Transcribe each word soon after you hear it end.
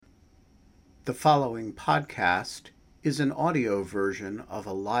The following podcast is an audio version of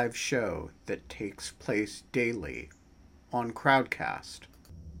a live show that takes place daily on Crowdcast.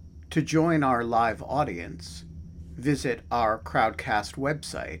 To join our live audience, visit our Crowdcast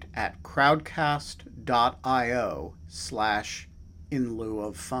website at crowdcast.io/in lieu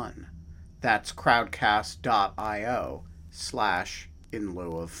of fun. That's crowdcast.io/in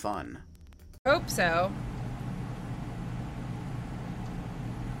lieu of fun. Hope so.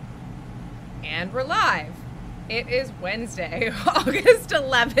 And we're live. It is Wednesday, August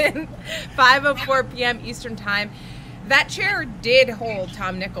 11th, 5:04 p.m. Eastern Time. That chair did hold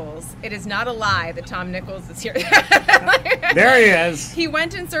Tom Nichols. It is not a lie that Tom Nichols is here. There he is. He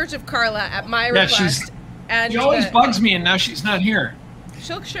went in search of Carla at my request. She always bugs me, and now she's not here.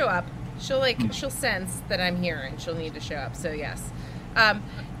 She'll show up. She'll sense that I'm here, and she'll need to show up. So yes,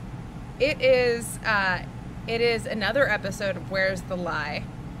 it is another episode of Where's the Lie.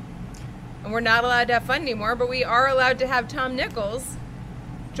 And we're not allowed to have fun anymore, but we are allowed to have Tom Nichols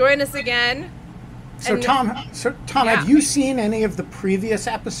join us again. So Tom, yeah. Have you seen any of the previous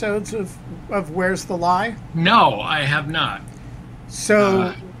episodes of Where's the Lie? No, I have not.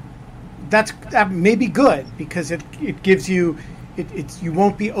 So that may be good because it gives you you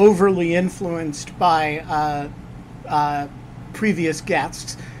won't be overly influenced by previous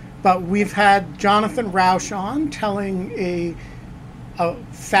guests. But we've had Jonathan Rauch on telling a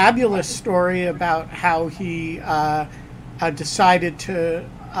fabulous story about how he decided to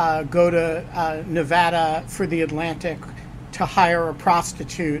go to Nevada for the Atlantic to hire a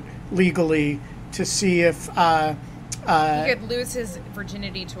prostitute legally to see if he could lose his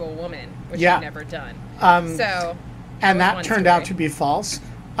virginity to a woman, which he'd never done. And that turned out to be false.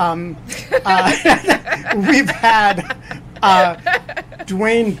 We've had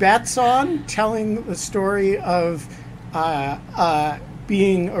Dwayne Betts on telling the story of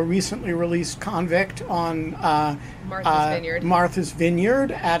being a recently released convict on Martha's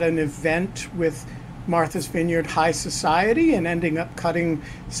Vineyard at an event with Martha's Vineyard High Society and ending up cutting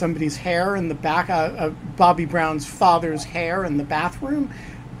somebody's hair in the back, Bobby Brown's father's hair in the bathroom.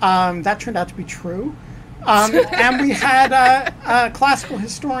 That turned out to be true. And we had classical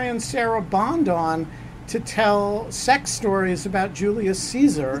historian Sarah Bond on to tell sex stories about Julius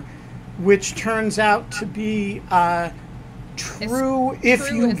Caesar, which turns out to be true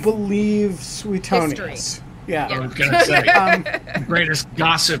if you believe Suetonius. Yeah. I was going to say the greatest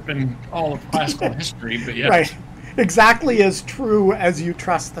gossip in all of classical history, but yeah. Right. Exactly as true as you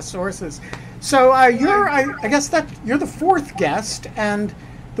trust the sources. So I guess that you're the fourth guest, and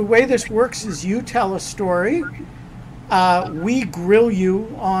the way this works is you tell a story, we grill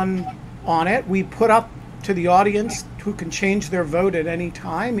you on it, we put up to the audience, who can change their vote at any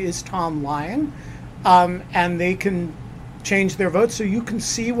time, is Tom lying? And they can change their vote so you can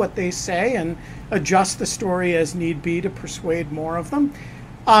see what they say and adjust the story as need be to persuade more of them.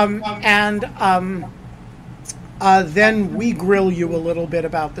 Then we grill you a little bit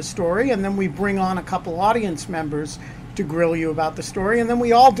about the story, and then we bring on a couple audience members to grill you about the story, and then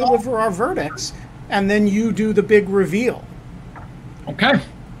we all deliver our verdicts, and then you do the big reveal. Okay.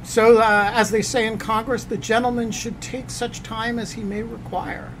 So, as they say in Congress, the gentleman should take such time as he may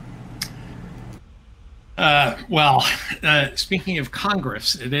require. Speaking of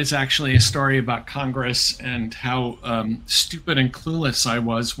Congress, it is actually a story about Congress and how stupid and clueless I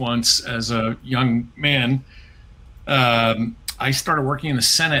was once as a young man. I started working in the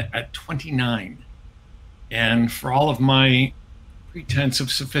Senate at 29. And for all of my pretense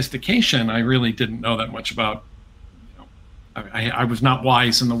of sophistication, I really didn't know that much about, I was not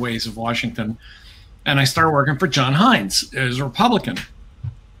wise in the ways of Washington. And I started working for John Hines as a Republican.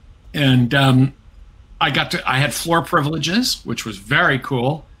 And I had floor privileges, which was very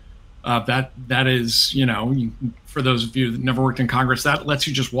cool. That is, for those of you that never worked in Congress, that lets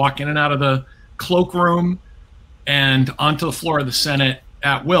you just walk in and out of the cloakroom and onto the floor of the Senate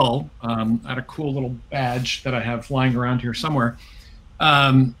at will. I had a cool little badge that I have lying around here somewhere.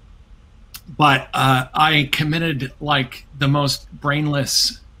 But I committed like the most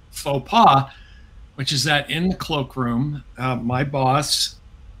brainless faux pas, which is that in the cloakroom, my boss,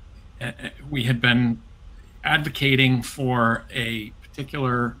 we had been advocating for a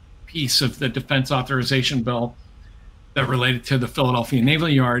particular piece of the defense authorization bill that related to the Philadelphia Naval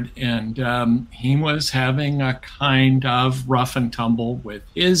Yard. And he was having a kind of rough and tumble with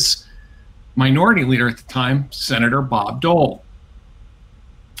his minority leader at the time, Senator Bob Dole.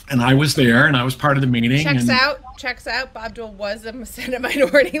 And I was there, and I was part of the meeting. Checks out. Bob Dole was a Senate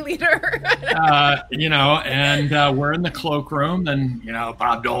Minority Leader. We're in the cloakroom, and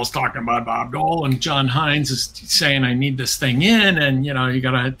Bob Dole's talking about Bob Dole, and John Hines is saying, "I need this thing in, and you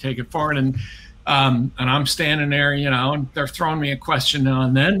got to take it forward." And I'm standing there, and they're throwing me a question now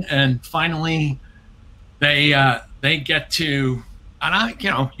and then, and finally, they get to,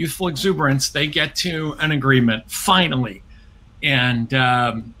 and youthful exuberance, they get to an agreement finally, and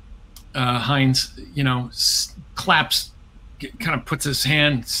Hines, claps, kind of puts his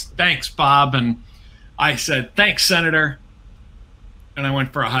hands, "Thanks, Bob." And I said, "Thanks, Senator." And I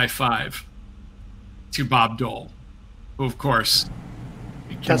went for a high five to Bob Dole, who, of course,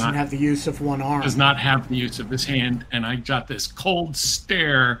 doesn't have the use of one arm. Does not have the use of his hand. And I got this cold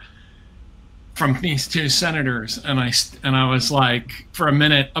stare from these two senators. And I was like, for a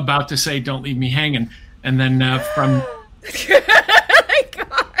minute, about to say, "Don't leave me hanging." And then from...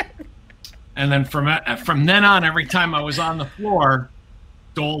 And then from then on, every time I was on the floor,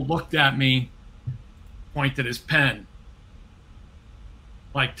 Dole looked at me, pointed his pen,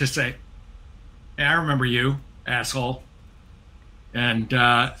 like to say, "Hey, I remember you, asshole." And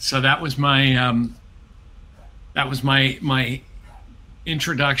so that was my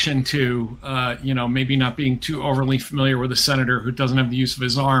introduction to maybe not being too overly familiar with a senator who doesn't have the use of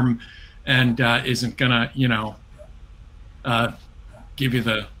his arm and isn't gonna give you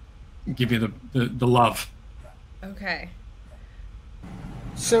the love. Okay.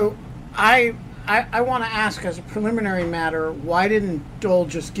 So I want to ask, as a preliminary matter, why didn't Dole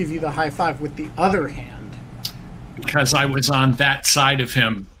just give you the high five with the other hand? Because I was on that side of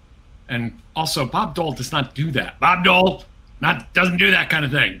him, and also Bob Dole does not do that. Bob Dole doesn't do that kind of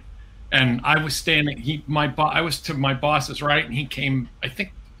thing. And I was standing. I was to my boss's right, and he came. I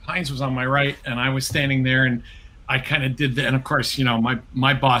think Hines was on my right, and I was standing there, and I kind of did that. And of course,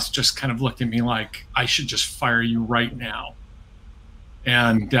 my boss just kind of looked at me like I should just fire you right now.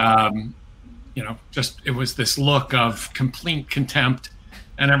 And, it was this look of complete contempt.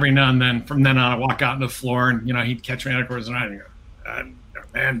 And every now and then, from then on, I walk out on the floor and, he'd catch me out of course and I'd go,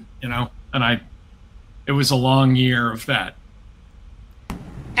 "Man," and it was a long year of that.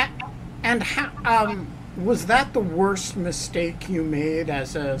 And how, was that the worst mistake you made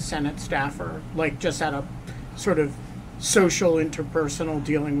as a Senate staffer? Like just at a sort of social, interpersonal,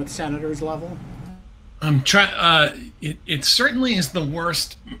 dealing with senators level? It certainly is the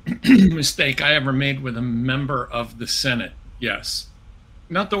worst mistake I ever made with a member of the Senate. Yes.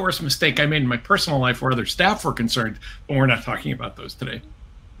 Not the worst mistake I made in my personal life where other staff were concerned, but we're not talking about those today.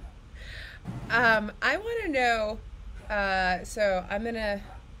 I want to know, so I'm going to,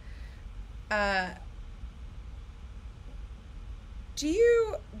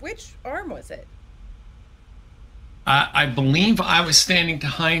 which arm was it? I believe I was standing to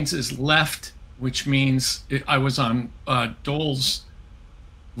Hines's left, which means I was on Dole's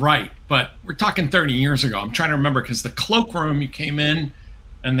right. But we're talking 30 years ago. I'm trying to remember because the cloakroom, you came in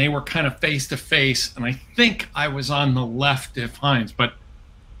and they were kind of face to face, and I think I was on the left of Hines. But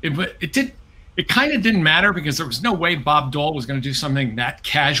it kind of didn't matter because there was no way Bob Dole was going to do something that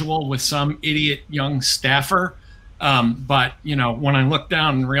casual with some idiot young staffer. But when I looked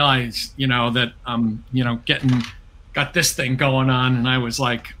down and realized that got this thing going on, and I was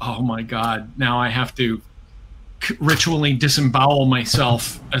like, oh my God, now I have to ritually disembowel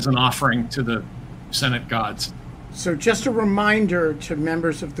myself as an offering to the Senate gods. So just a reminder to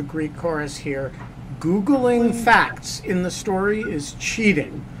members of the Greek chorus here, Googling facts in the story is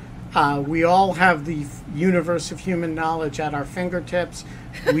cheating. We all have the universe of human knowledge at our fingertips.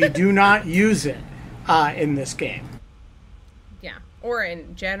 We do not use it in this game. Yeah, or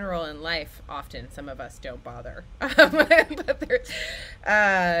in general in life, often some of us don't bother.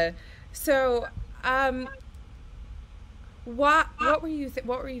 What were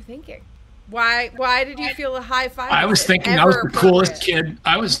you thinking? Why did you feel a high five? I was thinking I was the coolest kid.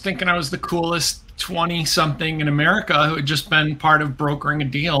 I was thinking I was the coolest 20-something in America who had just been part of brokering a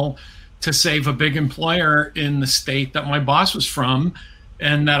deal to save a big employer in the state that my boss was from,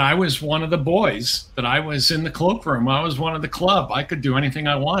 and that I was one of the boys, that I was in the cloakroom. I was one of the club. I could do anything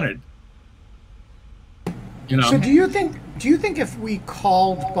I wanted. So do you think if we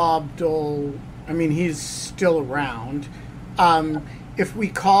called Bob Dole, I mean, he's still around, if we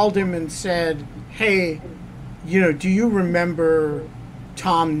called him and said, hey, do you remember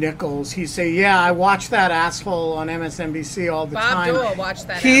Tom Nichols? He'd say, yeah, I watch that asshole on MSNBC all the time. Bob Dole watched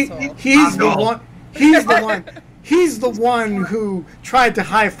that asshole. He's the one who tried to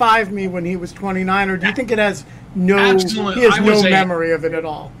high five me when he was 29, or do you think it has no memory of it at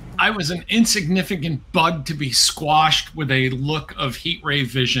all? I was an insignificant bug to be squashed with a look of heat ray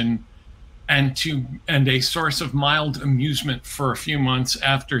vision, and a source of mild amusement for a few months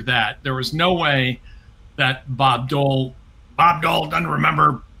after that. There was no way that Bob Dole doesn't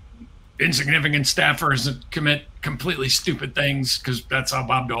remember insignificant staffers that commit completely stupid things, because that's how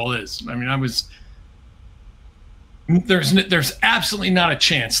Bob Dole is. I mean, there's absolutely not a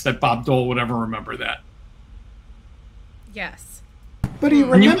chance that Bob Dole would ever remember that. Yes. But he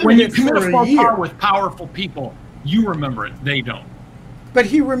remembered when you it commit for a faux a year. pas with powerful people, you remember it. They don't. But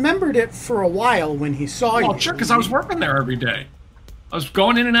he remembered it for a while when he saw you. Well, sure, because I was working there every day. I was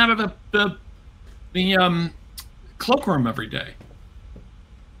going in and out of the cloakroom every day.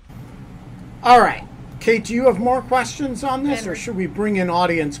 All right. Kate, do you have more questions on this, or should we bring in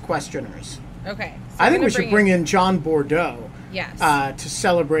audience questioners? Okay. So I think we should bring in John Bordeaux. Yes. To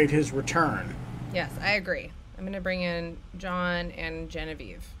celebrate his return. Yes, I agree. I'm going to bring in John and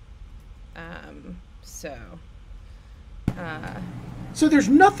Genevieve. So there's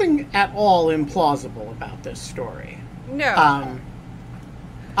nothing at all implausible about this story. No.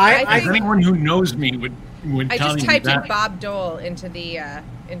 I think anyone who knows me would I tell you just typed that. in Bob Dole into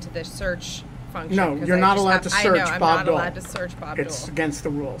the search function. No, you're not allowed to search Bob Dole. I'm not allowed to search Bob Dole. It's against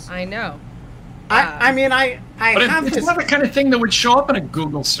the rules. I know. I mean, I have it's this... not the kind of thing that would show up in a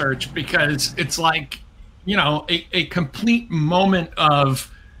Google search, because it's like, a complete moment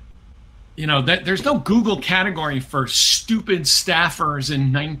of, that there's no Google category for stupid staffers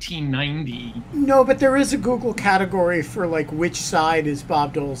in 1990. No, but there is a Google category for, like, which side is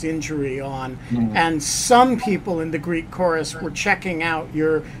Bob Dole's injury on. And some people in the Greek chorus were checking out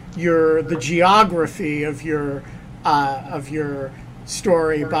the geography of your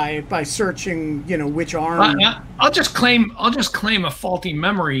story by searching, which arm. I'll just claim a faulty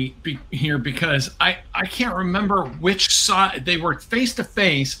memory here, because I can't remember which side they were face to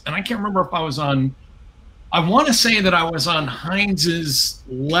face, and I can't remember if I was on. I want to say that I was on Heinz's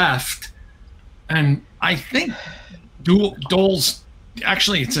left, and I think Dole's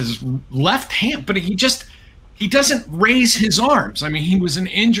actually, it says left hand, but he doesn't raise his arms. I mean, he was an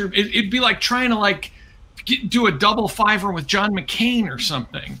injured. It'd be like trying to do a double fiver with John McCain or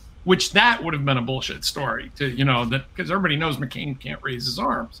something, which that would have been a bullshit story that, because everybody knows McCain can't raise his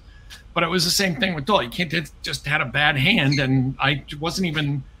arms. But it was the same thing with Dole. He just had a bad hand, and I wasn't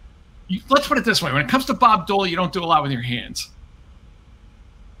even. Let's put it this way: when it comes to Bob Dole, you don't do a lot with your hands.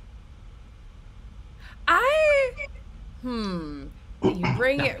 You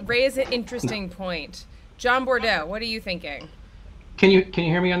raise an interesting point. John Bordeaux, what are you thinking? Can you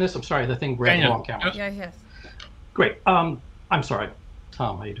hear me on this? I'm sorry, the thing ran on camera. Yeah, yes. Great. I'm sorry.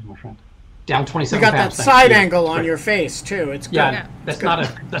 Tom, how you doing, my friend? Down 27 pounds. You got pounds, that side angle on your face too. It's good. Yeah, that's not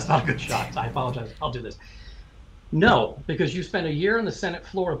a good shot. I apologize. I'll do this. No, because you spent a year on the Senate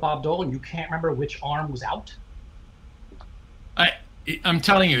floor with Bob Dole and you can't remember which arm was out. I'm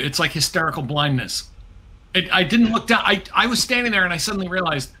telling you, it's like hysterical blindness. I didn't look down. I was standing there and I suddenly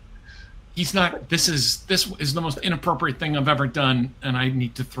realized he's not. This is the most inappropriate thing I've ever done, and I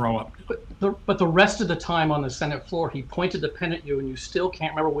need to throw up. But the rest of the time on the Senate floor, he pointed the pen at you, and you still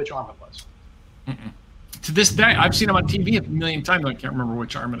can't remember which arm it was. To this day, I've seen him on TV a million times. I can't remember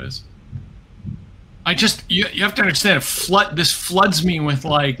which arm it is. You have to understand. This floods me with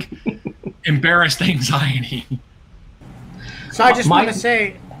embarrassed anxiety. So I just want to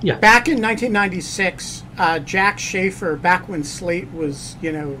say, back in 1996, Jack Schaefer, back when Slate was,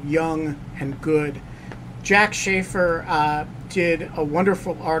 young and good, Jack Schaefer did a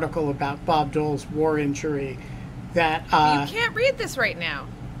wonderful article about Bob Dole's war injury. That you can't read this right now.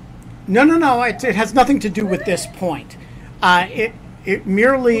 No. It has nothing to do with this point. It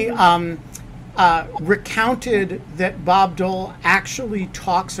merely recounted that Bob Dole actually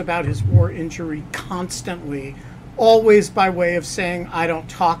talks about his war injury constantly, always by way of saying, I don't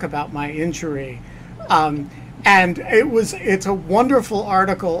talk about my injury. And it's a wonderful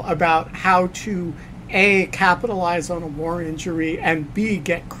article about how to A, capitalize on a war injury, and B,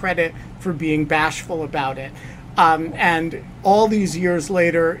 get credit for being bashful about it. And all these years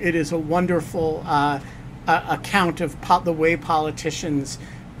later, it is a wonderful account of the way politicians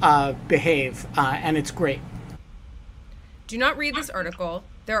behave, and it's great. Do not read this article.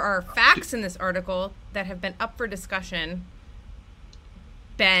 There are facts in this article that have been up for discussion.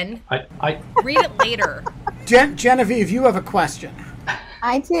 Ben, read it later. Genevieve, you have a question.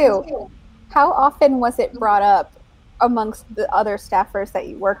 I do. How often was it brought up amongst the other staffers that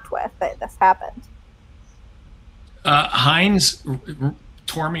you worked with that this happened? Heinz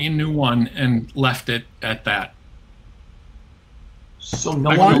tore me a new one and left it at that. So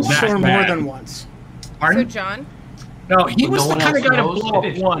no once or more than once? Pardon? So John? No, he was no the kind of guy to knows blow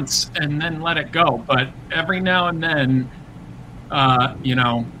if up once and then let it go. But every now and then,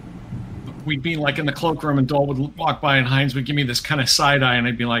 we'd be like in the cloakroom, and Dole would walk by, and Hines would give me this kind of side eye, and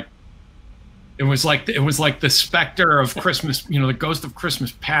I'd be like, it was like the specter of Christmas, the ghost of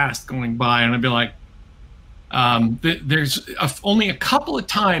Christmas past going by, and I'd be like, there's only a couple of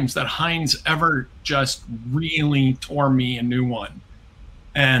times that Hines ever just really tore me a new one.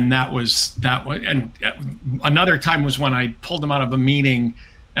 And and another time was when I pulled him out of a meeting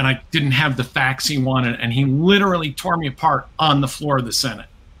and I didn't have the facts he wanted, and he literally tore me apart on the floor of the Senate.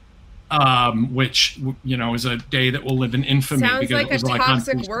 Which, is a day that will live in infamy. Sounds because like it was a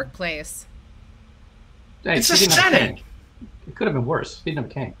toxic workplace. Hey, it's a Senate. It could have been worse. Speaking of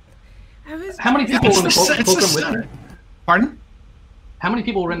King. How many people were in the cloakroom with you? Pardon? How many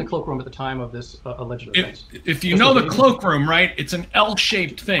people were in the cloakroom at the time of this alleged offense? If you know the cloakroom, right, it's an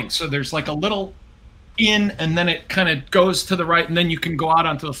L-shaped thing. So there's like a little in, and then it kind of goes to the right, and then you can go out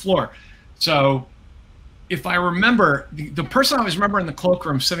onto the floor. So if I remember, the person I always remember in the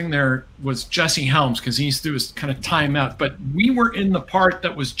cloakroom sitting there was Jesse Helms, because he used to do his kind of time out. But we were in the part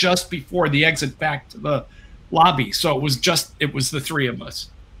that was just before the exit back to the lobby. So it was the three of us.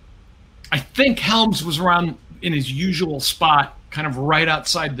 I think Helms was around in his usual spot, kind of right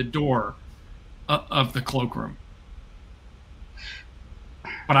outside the door of the cloakroom.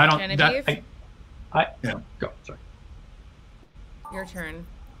 But I don't. Genevieve? Go. Sorry. Your turn.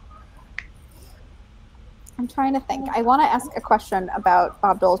 I'm trying to think. I want to ask a question about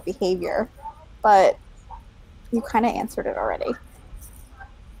Bob Dole's behavior, but you kind of answered it already.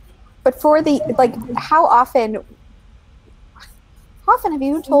 But for how often have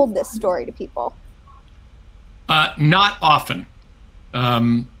you told this story to people? Not often.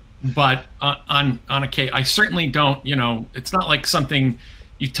 But on occasion, I certainly don't, it's not like something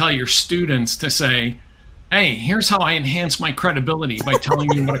you tell your students to say, hey, here's how I enhance my credibility by telling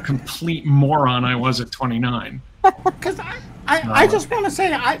you what a complete moron I was at 29. Because I just want to say,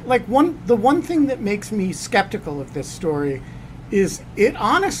 the one thing that makes me skeptical of this story is it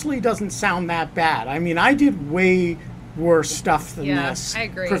honestly doesn't sound that bad. I mean, I did way worse stuff than this. I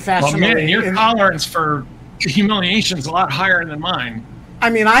agree. Professionally. Well, man, your tolerance for humiliation is a lot higher than mine. I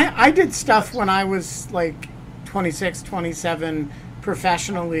mean, I did stuff when I was like 26, 27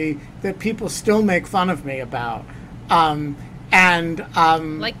 professionally that people still make fun of me about. Like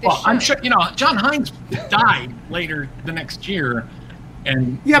this well, I'm sure, John Hines died later the next year.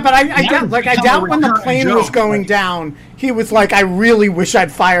 And yeah, but I doubt when the plane was going down, he was like, I really wish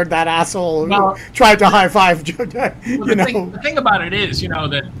I'd fired that asshole who tried to high five. The thing about it is,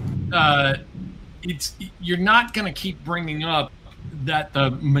 that you're not going to keep bringing up that the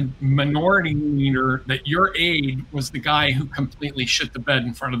minority leader, that your aide was the guy who completely shit the bed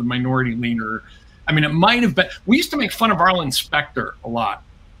in front of the minority leader. I mean, it might have been. We used to make fun of Arlen Specter a lot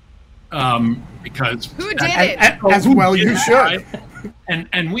because who did it? As well, you should. Right?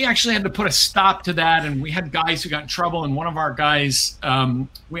 And we actually had to put a stop to that, and we had guys who got in trouble. And one of our guys,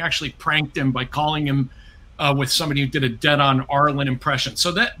 we actually pranked him by calling him with somebody who did a dead-on Arlen impression.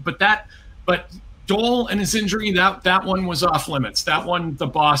 But Dole and his injury, that one was off limits. That one, the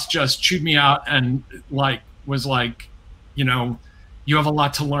boss just chewed me out and was like, you have a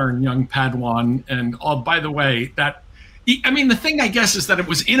lot to learn, young Padawan. And by the way, the thing I guess is that it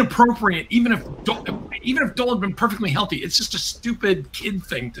was inappropriate, even if Dole had been perfectly healthy. It's just a stupid kid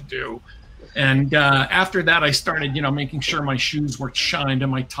thing to do. And after that, I started, making sure my shoes were shined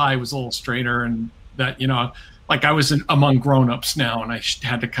and my tie was a little straighter, and that, like I was among grown-ups now, and I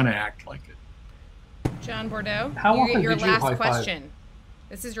had to kind of act like it. John Bordeaux, How often your did you last high-five? question.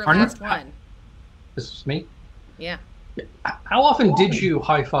 This is your last one. This is me? Yeah. How often did you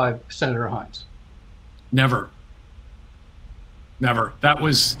high-five Senator Hines? Never. That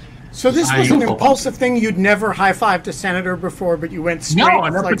was... So this was an impulsive thing. You'd never high-fived a senator before, but you went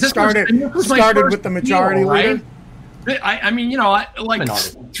straight, started with the majority leader? Right?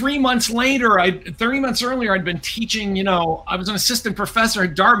 3 months later, 3 months earlier, I'd been teaching, I was an assistant professor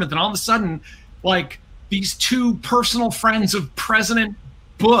at Dartmouth, and all of a sudden, these two personal friends of President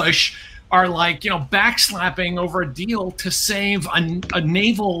Bush are backslapping over a deal to save a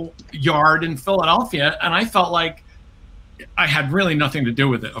naval yard in Philadelphia. And I felt like I had really nothing to do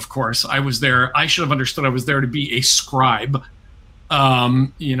with it. Of course, I was there. I should have understood I was there to be a scribe,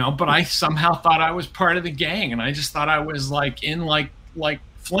 but I somehow thought I was part of the gang, and I just thought I was in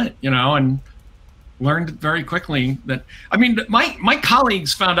Flint, and learned very quickly that, my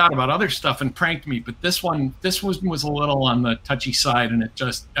colleagues found out about other stuff and pranked me, but this was a little on the touchy side, and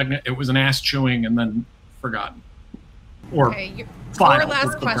it was an ass chewing and then forgotten. Okay, your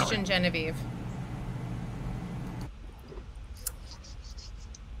last question, Genevieve.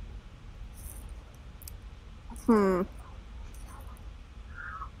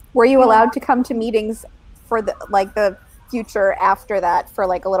 Were you allowed to come to meetings for the future after that for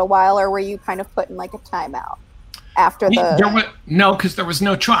like a little while, or were you kind of put in like a timeout after No, because there was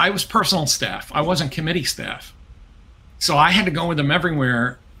no choice. I was personal staff. I wasn't committee staff. So I had to go with them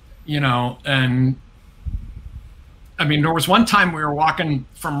everywhere, and I mean, there was one time we were walking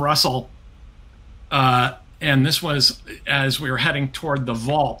from Russell, and this was as we were heading toward the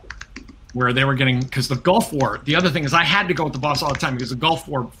vault, where they were getting, because the Gulf War, the other thing is I had to go with the boss all the time because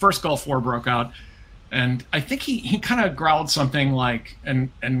the first Gulf War broke out. And I think he kind of growled something like, and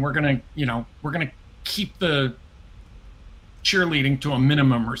we're going to keep the cheerleading to a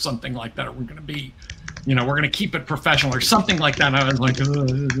minimum or something like that. Or we're going to be, we're going to keep it professional or something like that. And I was like,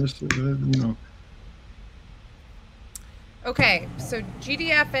 Okay, so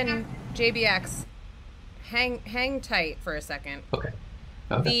GDF and JBX, hang tight for a second. Okay.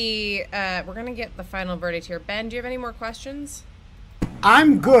 We're going to get the final verdict here. Ben, do you have any more questions?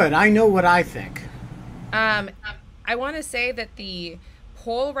 I'm good. I know what I think. I want to say that the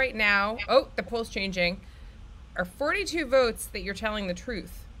poll right now, the poll's changing, are 42 votes that you're telling the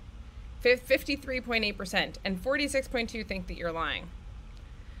truth, 53.8%, and 46.2% think that you're lying.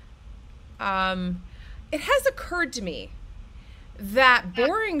 It has occurred to me that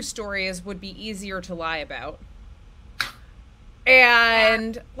boring stories would be easier to lie about.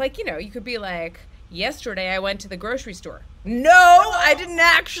 And, you could be like, yesterday I went to the grocery store. No, I didn't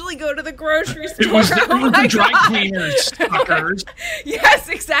actually go to the grocery store. It was the dry cleaners, suckers. Yes,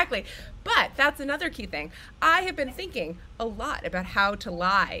 exactly. But that's another key thing. I have been thinking a lot about how to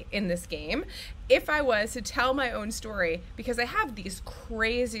lie in this game. If I was to tell my own story, because I have these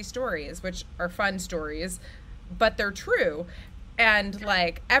crazy stories, which are fun stories, but they're true. And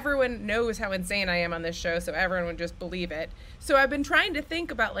everyone knows how insane I am on this show, so everyone would just believe it. So I've been trying to think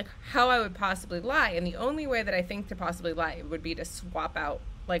about how I would possibly lie, and the only way that I think to possibly lie would be to swap out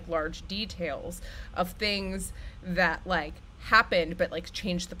large details of things that happened but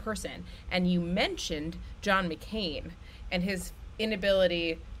changed the person. And you mentioned John McCain and his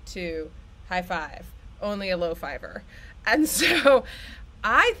inability to high five, only a low fiver. And so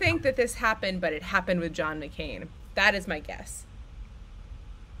I think that this happened, but it happened with John McCain. That is my guess.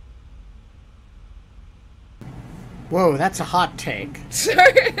 Whoa, that's a hot take.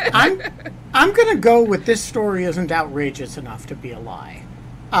 Sorry. I'm going to go with this story isn't outrageous enough to be a lie.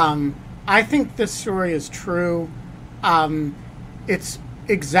 I think this story is true. It's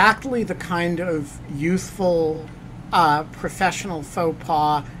exactly the kind of youthful, professional faux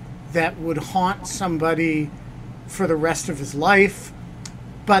pas that would haunt somebody for the rest of his life,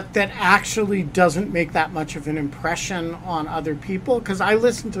 but that actually doesn't make that much of an impression on other people. Because I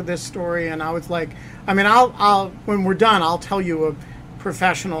listened to this story and I was like, I'll when we're done, I'll tell you a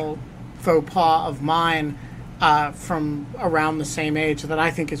professional faux pas of mine from around the same age that I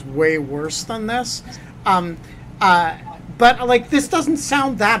think is way worse than this. But this doesn't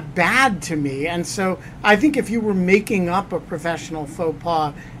sound that bad to me. And so I think if you were making up a professional faux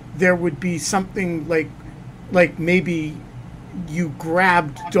pas, there would be something like maybe you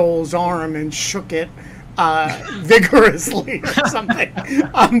grabbed Dole's arm and shook it vigorously or something.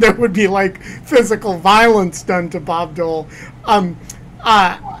 There would be physical violence done to Bob Dole.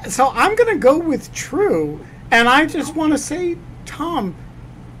 So I'm going to go with true. And I just want to say, Tom,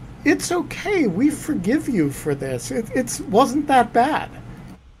 it's okay. We forgive you for this. It wasn't that bad.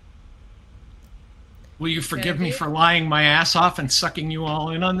 Will you forgive me for lying my ass off and sucking you all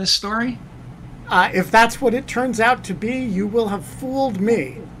in on this story? If that's what it turns out to be, you will have fooled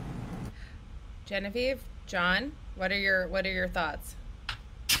me. Genevieve, John, what are your thoughts?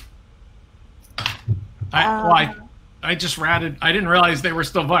 I just ratted. I didn't realize they were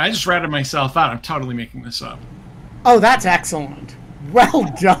still voting. I just ratted myself out. I'm totally making this up. Oh, that's excellent.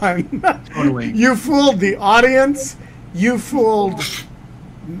 Well done. Totally. You fooled the audience. You fooled.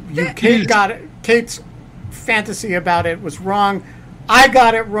 Kate got it. Kate's fantasy about it was wrong. I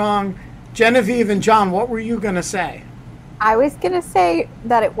got it wrong. Genevieve and John, what were you going to say? I was going to say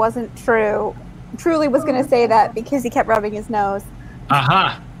that it wasn't true. Truly was going to say that because he kept rubbing his nose.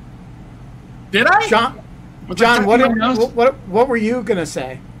 Uh-huh. Did I? John, what were you going to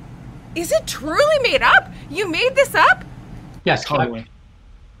say? Is it truly made up? You made this up? Yes, totally.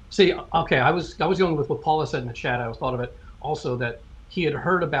 I was going with what Paula said in the chat. I was thought of it also that he had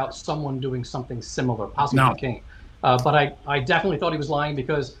heard about someone doing something similar, possibly McCain. But I definitely thought he was lying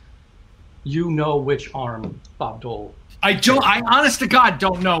because you know which arm Bob Dole. I honest to God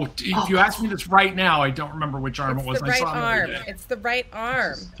don't know. If you ask me this right now, I don't remember which arm it was. It's the right arm. It's the right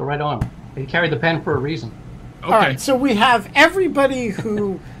arm. It's the right arm. He carried the pen for a reason. Okay. All right, so we have everybody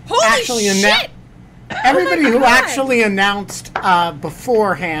who Holy shit! everybody who actually announced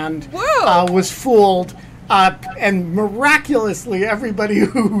beforehand was fooled. And miraculously, everybody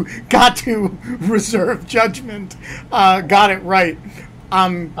who got to reserve judgment got it right.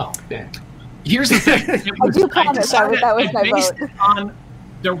 Here's the thing. I do promise that was my vote.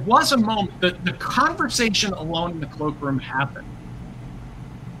 There was a moment that the conversation alone in the cloakroom happened.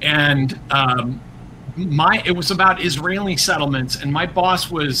 And it was about Israeli settlements, and my boss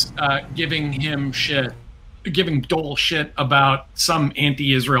was giving Dole shit about some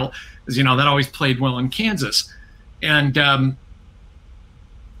anti-Israel, because that always played well in Kansas. And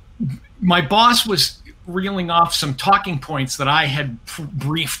my boss was reeling off some talking points that I had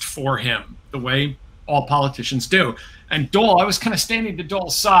briefed for him, the way all politicians do. And Dole, I was kind of standing to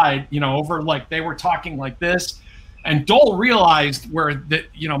Dole's side, over like they were talking like this. And Dole realized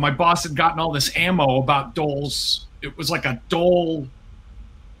my boss had gotten all this ammo about Dole's, it was like a Dole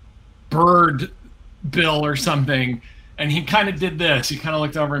bird bill or something. And he kind of did this. He kind of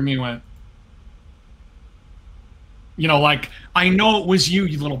looked over at me and went, like, I know it was you,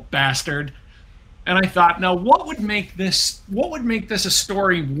 you little bastard. And I thought, now what would make this a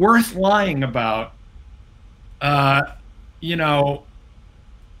story worth lying about? That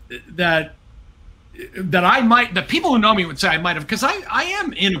people who know me would say I might have, because I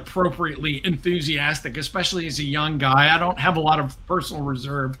am inappropriately enthusiastic, especially as a young guy. I don't have a lot of personal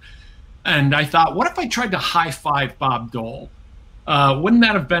reserve. And I thought, what if I tried to high five Bob Dole? Wouldn't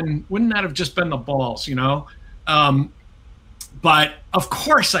that have just been the balls, But of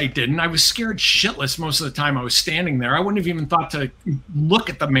course I didn't. I was scared shitless most of the time I was standing there. I wouldn't have even thought to look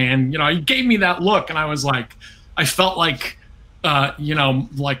at the man. He gave me that look, and I was like, I felt like,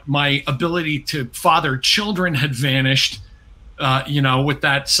 like my ability to father children had vanished, with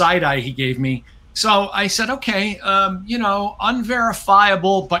that side eye he gave me. So I said, okay,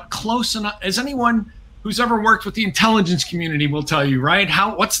 unverifiable, but close enough. As anyone who's ever worked with the intelligence community will tell you, right?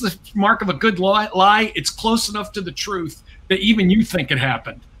 What's the mark of a good lie? It's close enough to the truth that even you think it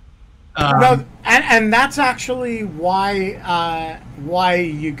happened. No, and that's actually why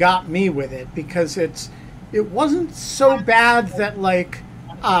you got me with it, because it wasn't so bad that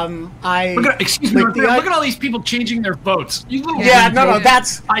excuse me. Look at all these people changing their votes.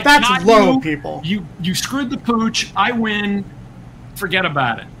 That's low, people. You screwed the pooch. I win. Forget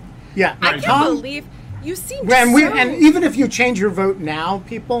about it. Yeah, I can't believe you seem and even if you change your vote now,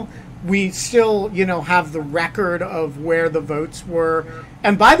 people, we still have the record of where the votes were.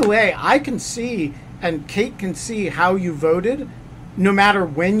 And by the way, I can see, and Kate can see, how you voted, no matter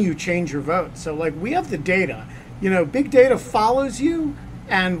when you change your vote. So we have the data. Big data follows you.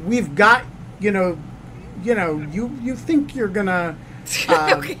 And we've got, you think you're gonna,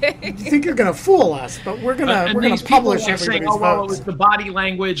 you think you're gonna fool us, but we're gonna publish everybody's votes. Well, it was the body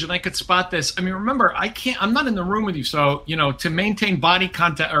language, and I could spot this. I mean, remember, I'm not in the room with you, so to maintain body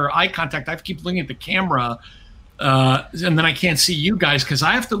contact or eye contact, I have to keep looking at the camera, and then I can't see you guys because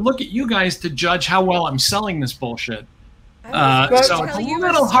I have to look at you guys to judge how well I'm selling this bullshit. So it's a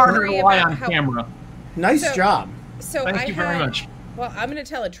little harder to lie on camera. Nice job. Thank you very much. Well, I'm going to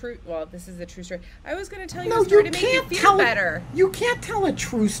tell a true... Well, this is a true story. I was going to tell you a story to make you feel better. You can't tell a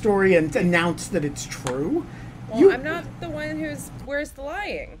true story and announce that it's true. Well, I'm not the one where's the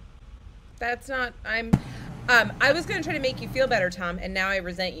lying. That's not... I was going to try to make you feel better, Tom, and now I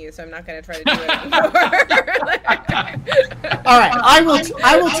resent you, so I'm not going to try to do it anymore. All right,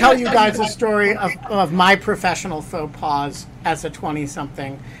 I will tell you guys a story of my professional faux pas as a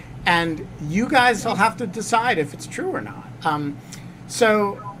 20-something, and you guys will have to decide if it's true or not.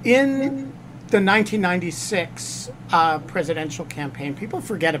 So in the 1996 presidential campaign, people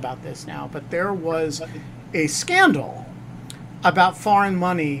forget about this now, but there was a scandal about foreign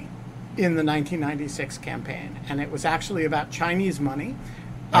money in the 1996 campaign, and it was actually about Chinese money.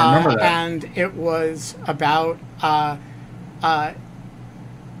 I remember that. And it was about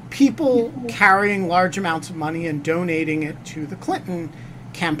people carrying large amounts of money and donating it to the Clinton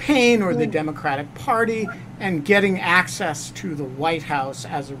campaign or the Democratic Party and getting access to the White House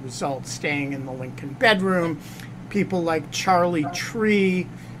as a result, staying in the Lincoln bedroom. People like Charlie Tree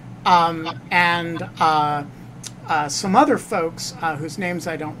and some other folks whose names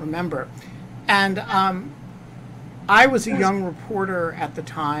I don't remember. And I was a young reporter at the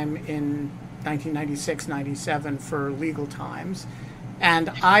time in 1996, 97 for Legal Times, and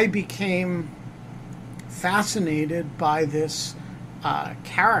I became fascinated by this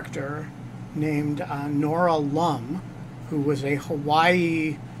character named Nora Lum, who was a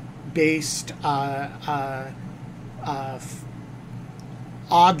Hawaii-based,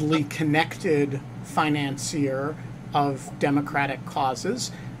 oddly connected financier of democratic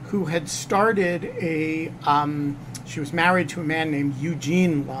causes, who had started she was married to a man named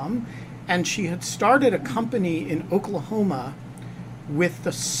Eugene Lum, and she had started a company in Oklahoma with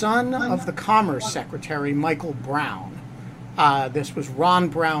the son of the Commerce Secretary, Michael Brown. This was Ron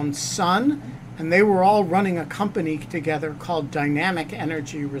Brown's son, and they were all running a company together called Dynamic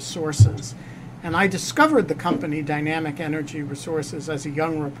Energy Resources. And I discovered the company Dynamic Energy Resources as a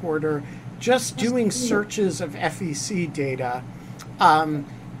young reporter, just doing searches of FEC data.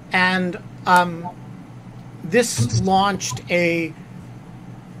 This launched a,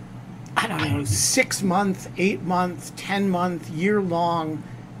 6-month, 8-month, 10-month, year-long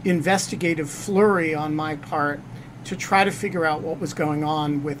investigative flurry on my part to try to figure out what was going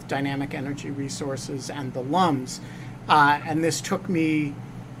on with Dynamic Energy Resources and the Lums. And this took me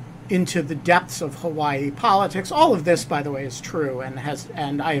into the depths of Hawaii politics. All of this, by the way, is true,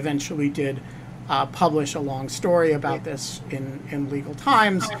 and I eventually did publish a long story about this in Legal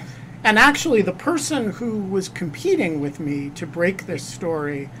Times. And actually, the person who was competing with me to break this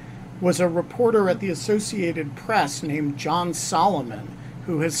story was a reporter at the Associated Press named John Solomon,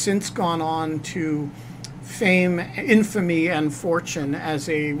 who has since gone on to fame, infamy, and fortune as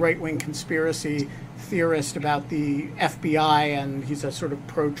a right-wing conspiracy theorist about the FBI, and he's a sort of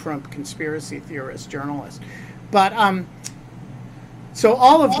pro-Trump conspiracy theorist journalist. But so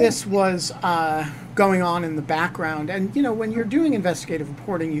all of this was going on in the background, and when you're doing investigative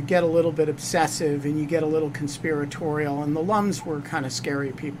reporting, you get a little bit obsessive and you get a little conspiratorial, and the Lums were kind of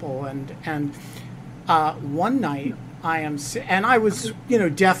scary people. And one night I was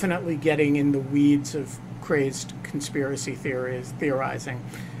definitely getting in the weeds of crazed conspiracy theorizing.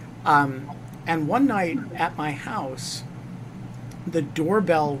 And one night at my house, the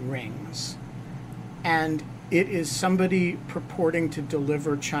doorbell rings, and it is somebody purporting to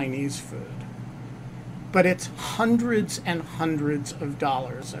deliver Chinese food. But it's hundreds and hundreds of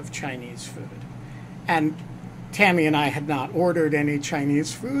dollars of Chinese food. And Tammy and I had not ordered any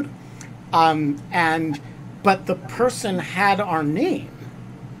Chinese food. But the person had our name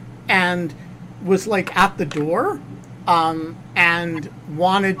and was at the door and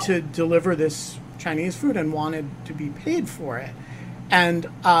wanted to deliver this Chinese food and wanted to be paid for it. And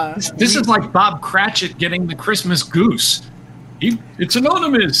this is like Bob Cratchit getting the Christmas goose. It's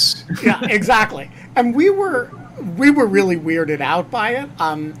anonymous. Yeah, exactly. And we were really weirded out by it.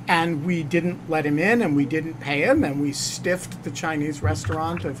 And we didn't let him in, and we didn't pay him, and we stiffed the Chinese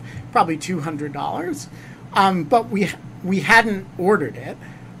restaurant of probably $200. But we hadn't ordered it.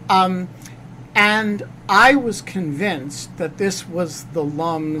 And I was convinced that this was the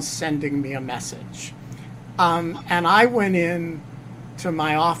Lums sending me a message. And I went in to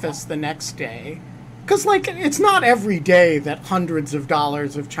my office the next day, because it's not every day that hundreds of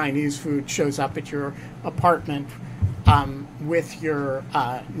dollars of Chinese food shows up at your apartment with your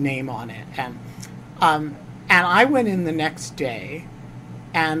name on it. And I went in the next day,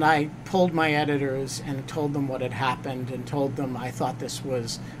 and I pulled my editors and told them what had happened, and told them I thought this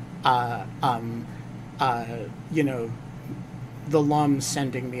was the Lums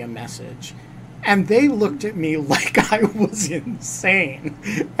sending me a message. And they looked at me like I was insane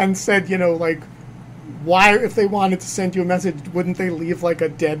and said, why, if they wanted to send you a message, wouldn't they leave a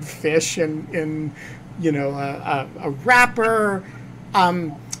dead fish in a wrapper?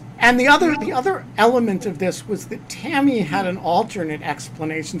 And the other element of this was that Tammy had an alternate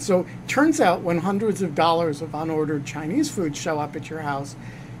explanation. So it turns out when hundreds of dollars of unordered Chinese food show up at your house,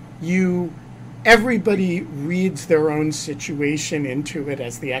 everybody reads their own situation into it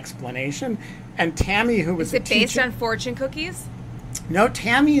as the explanation. And Tammy, who was Is it based on fortune cookies? No,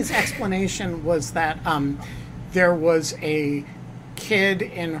 Tammy's explanation was that there was a kid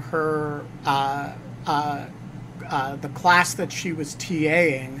in her the class that she was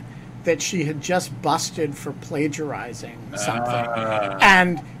TAing that she had just busted for plagiarizing something,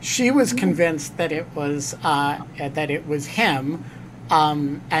 and she was convinced that it was him.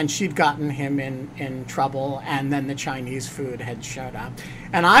 And she'd gotten him in trouble, and then the Chinese food had showed up.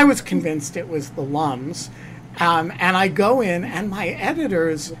 And I was convinced it was the Lums. And I go in, and my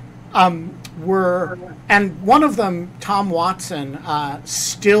editors were, and one of them, Tom Watson,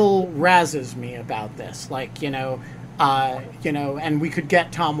 still razzes me about this. And we could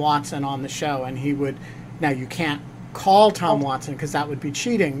get Tom Watson on the show, and he would, now you can't call Tom Watson because that would be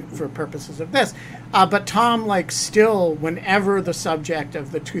cheating for purposes of this. But Tom, still, whenever the subject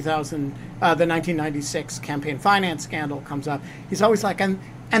of the 1996 campaign finance scandal comes up, he's always like, and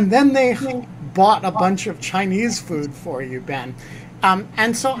then they bought a bunch of Chinese food for you, Ben.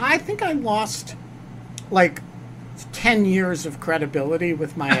 And so I think I lost 10 years of credibility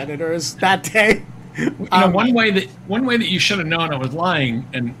with my editors that day. One way that you should have known I was lying,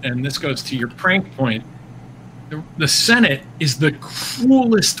 and this goes to your prank point. The Senate is the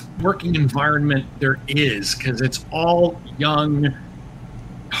coolest working environment there is because it's all young,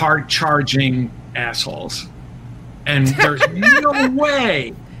 hard-charging assholes, and there's no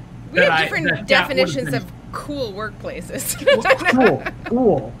way. We have different definitions of cool workplaces.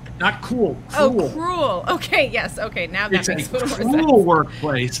 Cool. Not cool. Cruel. Oh, cruel. Okay, yes. Okay, now that makes a little more sense. It's a cruel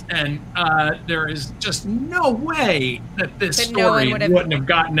workplace, and there is just no way that this story wouldn't have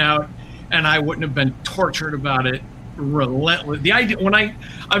gotten out, and I wouldn't have been tortured about it relentless. The idea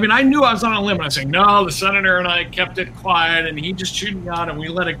I knew I was on a limb. I was saying, no, the senator and I kept it quiet, and he just chewed me out, and we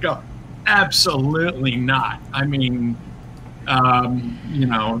let it go. Absolutely not. I mean,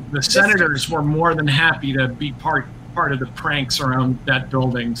 the senators were more than happy to be part of the pranks around that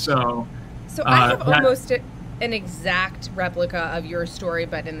building. So I have almost an exact replica of your story,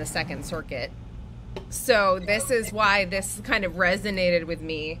 but in the Second Circuit. So this is why this kind of resonated with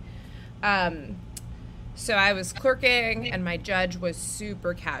me. So I was clerking, and my judge was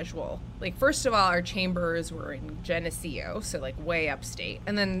super casual. Like, first of all, our chambers were in Geneseo, so like way upstate,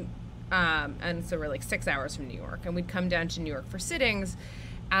 and then and so we're like 6 hours from New York, and we'd come down to New York for sittings.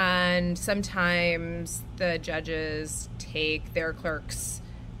 And sometimes the judges take their clerks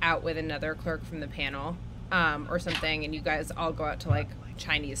out with another clerk from the panel or something, and you guys all go out to like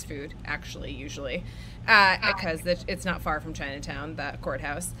Chinese food, actually, usually, because it's not far from Chinatown, the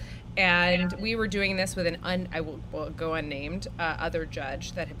courthouse. And we were doing this with I will go unnamed, other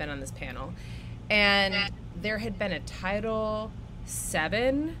judge that had been on this panel. And there had been a Title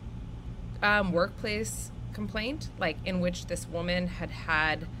VII workplace complaint, like in which this woman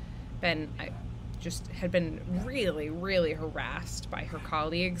had been really, really harassed by her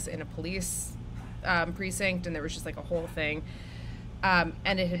colleagues in a police precinct, and there was just like a whole thing.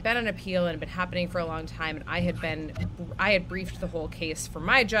 And it had been an appeal and had been happening for a long time, and I had briefed the whole case for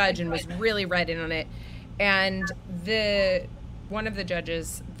my judge and was really read in on it. And one of the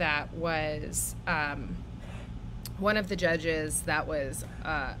judges that was that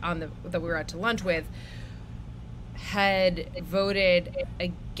we were out to lunch with had voted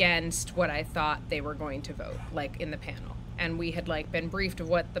against what I thought they were going to vote, like in the panel. And we had like been briefed of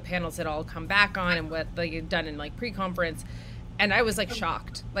what the panels had all come back on and what they had done in like pre-conference. And I was like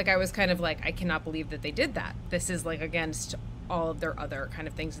shocked. Like I was kind of like, I cannot believe that they did that. This is like against all of their other kind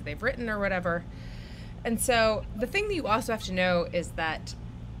of things that they've written or whatever. And so the thing that you also have to know is that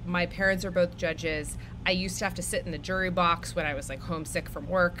my parents are both judges. I used to have to sit in the jury box when I was like homesick from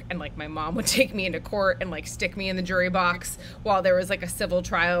work, and like my mom would take me into court and like stick me in the jury box while there was like a civil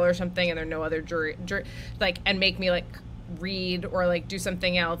trial or something, and there were no other jury like, and make me like read or like do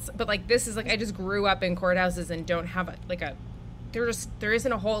something else. But like this is like, I just grew up in courthouses and don't have there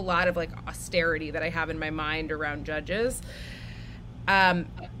isn't a whole lot of like austerity that I have in my mind around judges. And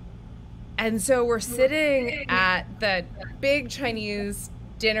so we're sitting at the big Chinese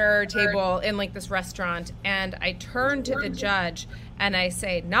dinner table in like this restaurant, and I turn to the judge and I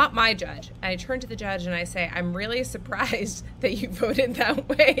say, not my judge. I turn to the judge and I say, I'm really surprised that you voted that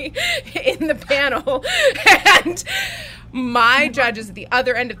way in the panel. And my judge is at the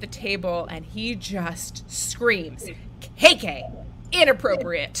other end of the table, and he just screams, KK,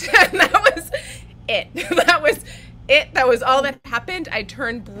 inappropriate. And that was it. That was all that happened. I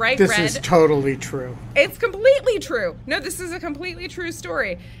turned bright red. This is totally true. It's completely true. No, this is a completely true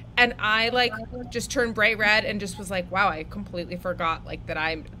story. And I like just turned bright red and just was like, wow, I completely forgot like that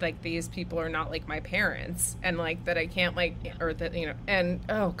I'm like, these people are not like my parents, and like that I can't like, or that, you know, and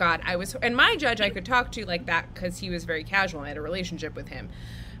oh God, and my judge I could talk to like that because he was very casual. I had a relationship with him.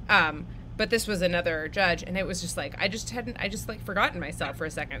 But this was another judge, and it was just like, I just like forgotten myself for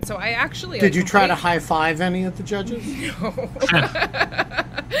a second. So I actually... Did you try to high five any of the judges? No.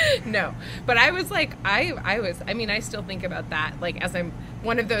 No. But I was like, I still think about that, like as I'm,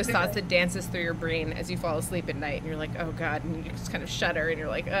 one of those thoughts that dances through your brain as you fall asleep at night, and you're like, oh God, and you just kind of shudder, and you're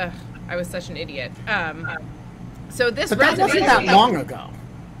like, ugh, I was such an idiot. So this... But that wasn't that long ago.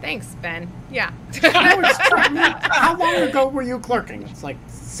 Thanks, Ben. Yeah. How long ago were you clerking? It's like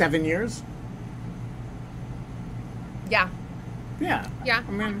 7 years? Yeah. Yeah. Yeah.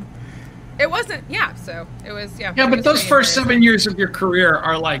 I mean, it wasn't, yeah, so it was, yeah. Yeah, but those first 7 years of your career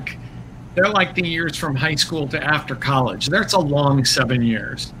are like, they're like the years from high school to after college. That's a long 7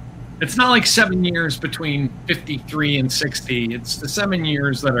 years. It's not like 7 years between 53 and 60. It's the 7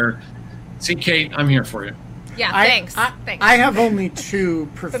 years that are, see, Kate, I'm here for you. Yeah, thanks. Thanks. I have only two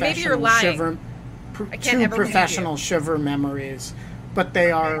professional shiver memories, but they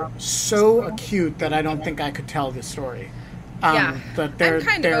are so acute that I don't think I could tell the story. That I'm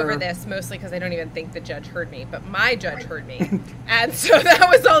kind of over this, mostly because I don't even think the judge heard me, but my judge heard me. And so that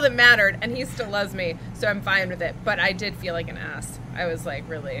was all that mattered, and he still loves me, so I'm fine with it. But I did feel like an ass. I was like,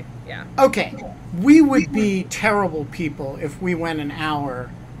 really, yeah. Okay, we would be terrible people if we went an hour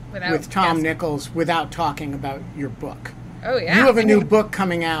with Tom Nichols without talking about your book. Oh, yeah. You have a new book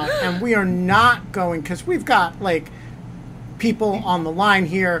coming out, and we are not going, because we've got, like, people on the line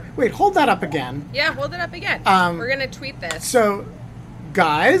here. Wait, hold that up again. Yeah, hold it up again. We're going to tweet this. So,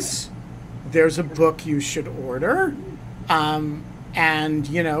 guys, there's a book you should order. And,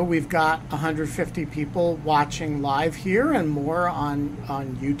 you know, we've got 150 people watching live here and more on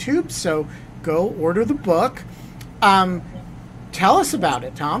YouTube. So go order the book. Tell us about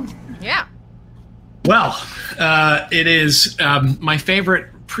it, Tom. Yeah. Well, it is my favorite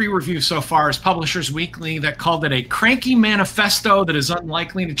pre-review so far is Publishers Weekly that called it a cranky manifesto that is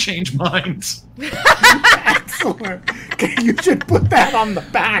unlikely to change minds. Excellent. Okay, you should put that on the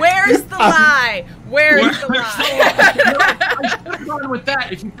back. Where's the lie? Where's the lie? I should have gone with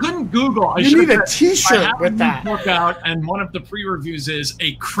that. If you couldn't Google, you need a T-shirt with that. Book out, and one of the pre-reviews is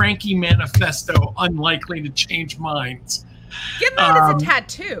a cranky manifesto unlikely to change minds. Get that as a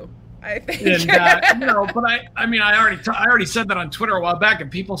tattoo. I think. And, you know, but I mean, I already said that on Twitter a while back,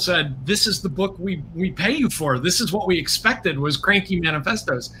 and people said, this is the book we pay you for. This is what we expected was cranky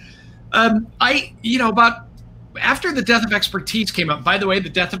manifestos. About after The Death of Expertise came out, by the way, The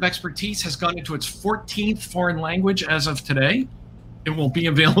Death of Expertise has gone into its 14th foreign language as of today. It will be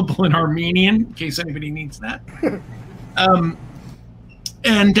available in Armenian, in case anybody needs that. I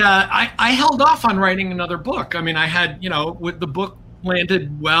held off on writing another book. I mean, I had, with the book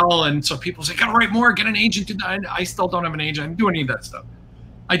landed well, and so people say, gotta write more, get an agent. I still don't have an agent. I didn't do any of that stuff.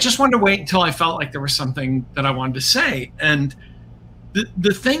 I just wanted to wait until I felt like there was something that I wanted to say. And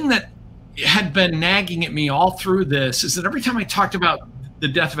the thing that had been nagging at me all through this is that every time I talked about The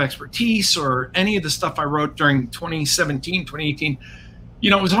Death of Expertise or any of the stuff I wrote during 2017, 2018,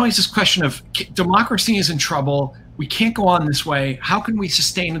 it was always this question of democracy is in trouble. We can't go on this way. How can we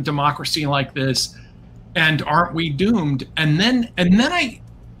sustain a democracy like this? And aren't we doomed? And then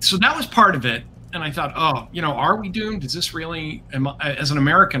so that was part of it. And I thought, are we doomed? Is this really, as an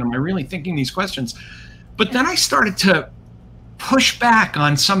American, am I really thinking these questions? But then I started to push back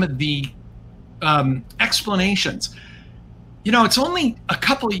on some of the explanations. It's only a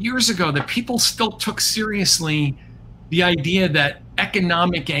couple of years ago that people still took seriously the idea that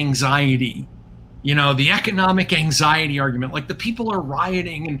economic anxiety, the economic anxiety argument, like the people are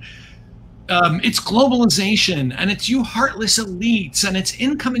rioting and it's globalization and it's you heartless elites and it's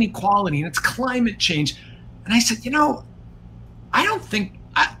income inequality and it's climate change. And I said, I don't think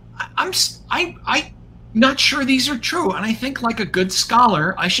I'm not sure these are true. And I think, like a good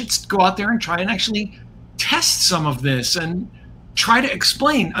scholar, I should go out there and try and actually test some of this and try to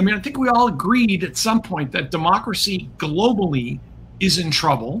explain. I mean, I think we all agreed at some point that democracy globally is in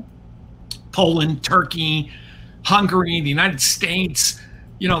trouble. Poland, Turkey, Hungary, the United States,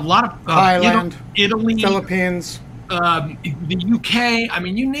 a lot of Thailand, Italy, Philippines, the UK. I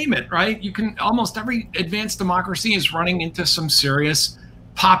mean, you name it, right? You can almost every advanced democracy is running into some serious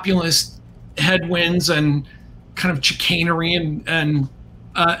populist headwinds and kind of chicanery and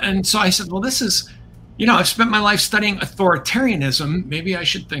so I said, well, this is, I've spent my life studying authoritarianism. Maybe I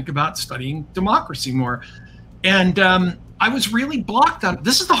should think about studying democracy more. And I was really blocked on,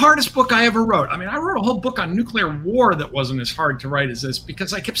 this is the hardest book I ever wrote. I mean, I wrote a whole book on nuclear war that wasn't as hard to write as this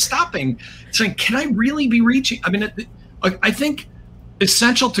because I kept stopping, saying, can I really be reaching? I mean, I think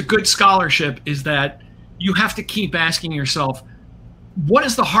essential to good scholarship is that you have to keep asking yourself, what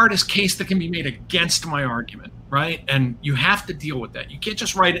is the hardest case that can be made against my argument, right? And you have to deal with that. You can't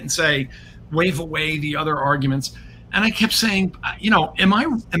just write it and say, wave away the other arguments. And I kept saying, am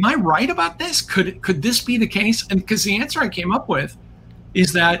I right about this? Could this be the case? And because the answer I came up with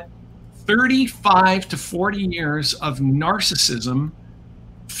is that 35 to 40 years of narcissism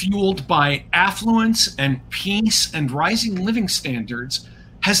fueled by affluence and peace and rising living standards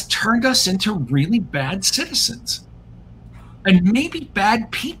has turned us into really bad citizens and maybe bad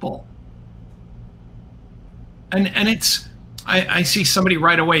people. And it's, I see somebody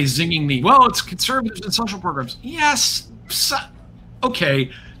right away zinging me, well, it's conservatives and social programs. Yes,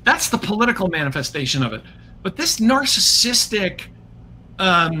 okay, that's the political manifestation of it. But this narcissistic,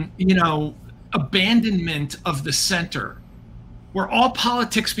 abandonment of the center, where all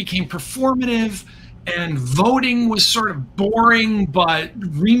politics became performative and voting was sort of boring, but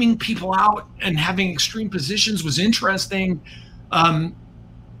reaming people out and having extreme positions was interesting.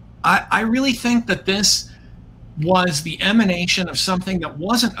 I really think that this was the emanation of something that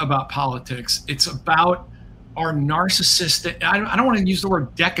wasn't about politics. It's about are narcissistic. I don't want to use the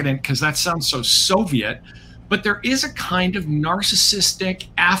word decadent because that sounds so Soviet, but there is a kind of narcissistic,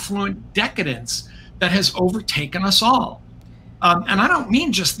 affluent decadence that has overtaken us all. And I don't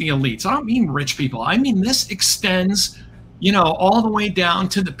mean just the elites. I don't mean rich people. I mean, this extends, all the way down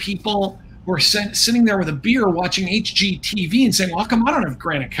to the people who are sitting there with a beer watching HGTV and saying, well, how come I don't have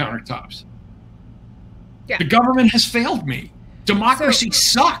granite countertops? Yeah. The government has failed me. Democracy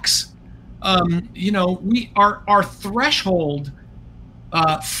sucks. Our threshold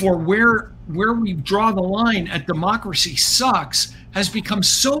for where we draw the line at democracy sucks has become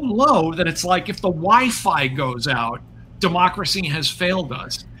so low that it's like if the Wi-Fi goes out, democracy has failed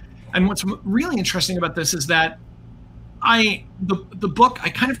us. And what's really interesting about this is that the book, I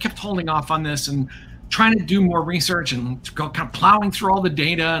kind of kept holding off on this and trying to do more research and go kind of plowing through all the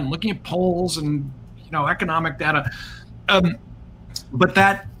data and looking at polls and economic data. But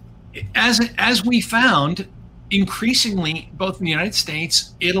that, as we found, increasingly, both in the United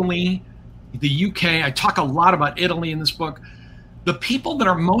States, Italy, the UK, I talk a lot about Italy in this book, the people that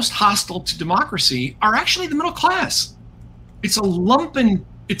are most hostile to democracy are actually the middle class. It's a lumpen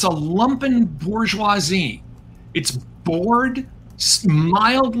bourgeoisie. It's bored,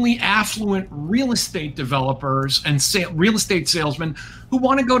 mildly affluent real estate developers and real estate salesmen who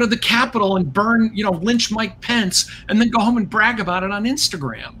want to go to the Capitol and burn, lynch Mike Pence and then go home and brag about it on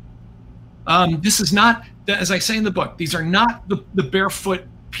Instagram. This is not, as I say in the book, these are not the barefoot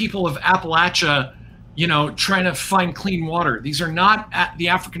people of Appalachia, trying to find clean water. These are not the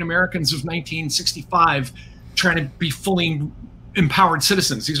African Americans of 1965 trying to be fully empowered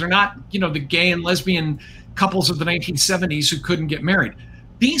citizens. These are not, the gay and lesbian couples of the 1970s who couldn't get married.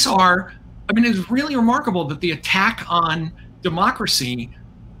 These are, it's really remarkable that the attack on democracy,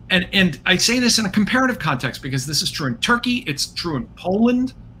 and I say this in a comparative context because this is true in Turkey, it's true in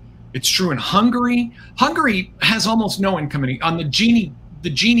Poland, it's true in Hungary. Hungary has almost no income inequality. On the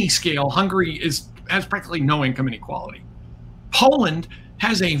Gini scale, Hungary has practically no income inequality. Poland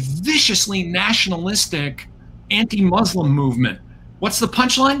has a viciously nationalistic anti-Muslim movement. What's the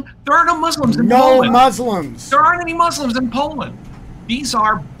punchline? There are no Muslims in Poland. No Muslims. There aren't any Muslims in Poland.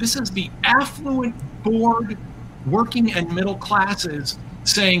 This is the affluent, bored, working and middle classes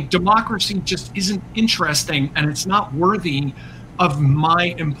saying democracy just isn't interesting and it's not worthy of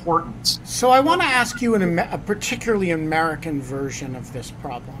my importance. So I want to ask you a particularly American version of this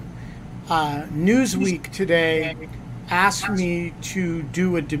problem. Newsweek today asked me to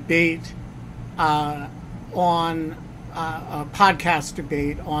do a debate on a podcast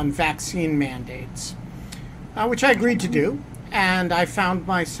debate on vaccine mandates, which I agreed to do. And I found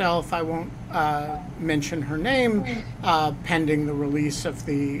myself, I won't mention her name, pending the release of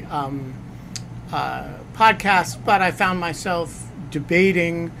the podcast, but I found myself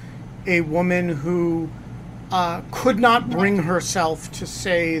debating a woman who could not bring herself to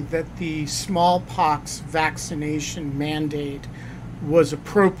say that the smallpox vaccination mandate was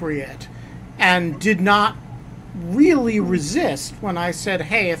appropriate and did not really resist when I said,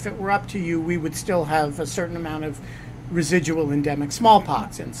 hey, if it were up to you, we would still have a certain amount of residual endemic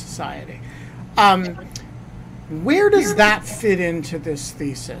smallpox in society. Where does that fit into this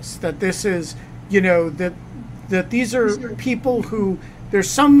thesis? That this is, that these are people who, there's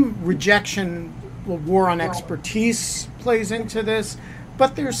some rejection, war on expertise plays into this,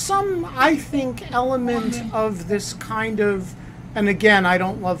 but there's some, I think, element of this kind of, and again, I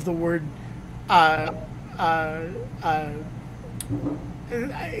don't love the word, I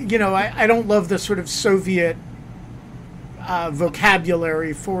don't love the sort of Soviet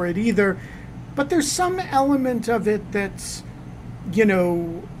vocabulary for it either, but there's some element of it that's,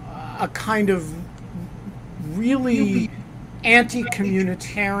 a kind of really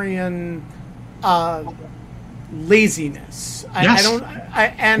anti-communitarian laziness. Yes.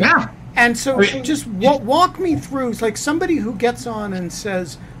 And so just walk me through, like somebody who gets on and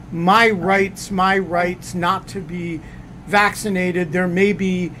says, my rights not to be vaccinated. There may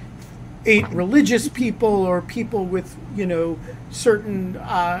be 8 religious people or people with, certain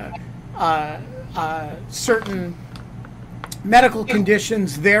certain medical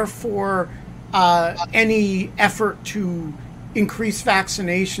conditions. Therefore, any effort to increase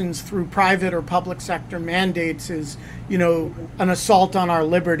vaccinations through private or public sector mandates is, an assault on our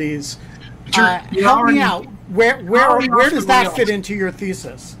liberties. Help me out. Where does that fit into your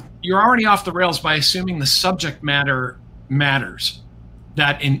thesis? You're already off the rails by assuming the subject matter matters.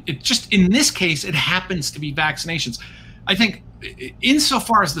 That in this case, it happens to be vaccinations. I think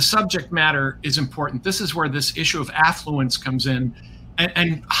insofar as the subject matter is important, this is where this issue of affluence comes in,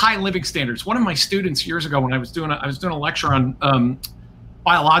 and high living standards. One of my students years ago, when I was doing a lecture on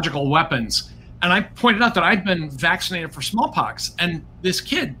biological weapons, And I pointed out that I'd been vaccinated for smallpox. And this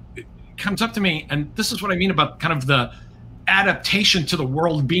kid comes up to me, and this is what I mean about kind of the adaptation to the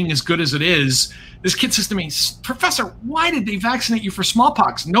world being as good as it is. This kid says to me, "Professor, why did they vaccinate you for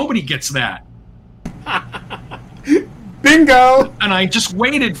smallpox? Nobody gets that." Bingo! And I just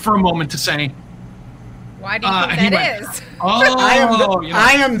waited for a moment to say, "Why do you think that is?" Oh,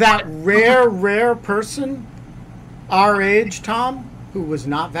 I am that rare person our age, Tom, who was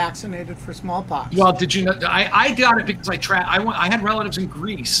not vaccinated for smallpox. Well, did you know? I got it because I had relatives in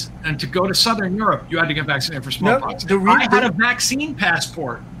Greece, and to go to Southern Europe, you had to get vaccinated for smallpox. I had a vaccine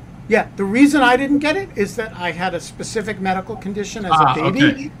passport. Yeah, the reason I didn't get it is that I had a specific medical condition as a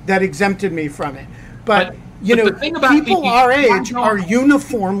baby that exempted me from it. But you know, people our age are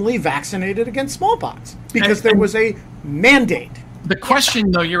uniformly vaccinated against smallpox because there was a mandate. The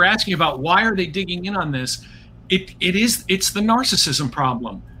question, though, you're asking about why are they digging in on this? It's the narcissism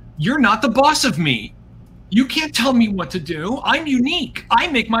problem. You're not the boss of me. You can't tell me what to do. I'm unique. I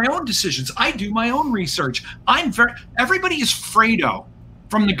make my own decisions. I do my own research. Everybody is Fredo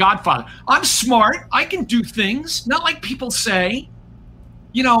from The Godfather. I'm smart. I can do things, not like people say.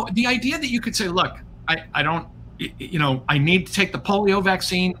 You know, the idea that you could say, look, I don't, you know, I need to take the polio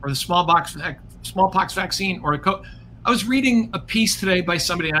vaccine or the smallpox vaccine or I was reading a piece today by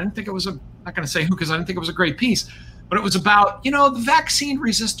somebody, and I didn't think it was I'm not going to say who because I didn't think it was a great piece, but it was about, you know, the vaccine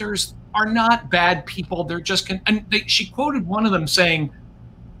resistors are not bad people. They're just, she quoted one of them saying,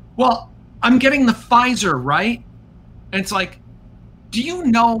 well, I'm getting the Pfizer, right? And it's like, do you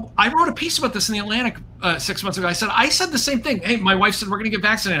know, I wrote a piece about this in the Atlantic 6 months ago. I said the same thing. Hey, my wife said, we're going to get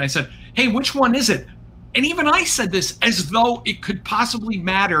vaccinated. I said, hey, which one is it? And even I said this as though it could possibly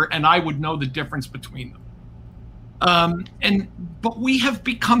matter and I would know the difference between them. But we have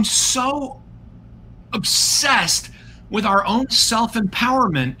become so obsessed with our own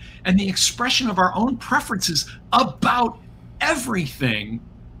self-empowerment and the expression of our own preferences about everything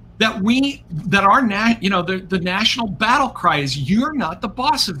that the national battle cry is, you're not the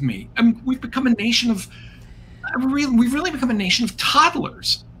boss of me. I mean, we've become a nation of, we've really become a nation of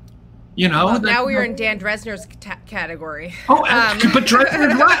toddlers. You know, well, now we are in Dan Dresner's category. Oh, but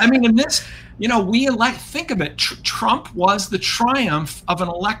Dresner's right. I mean, in this, you know, think of it. Trump was the triumph of an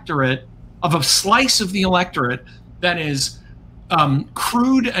electorate, of a slice of the electorate that is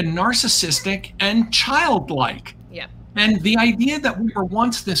crude and narcissistic and childlike. Yeah. And the idea that we were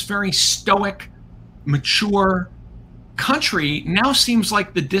once this very stoic, mature country now seems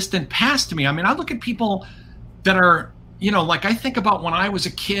like the distant past to me. I mean, I look at people that are, you know, like I think about when I was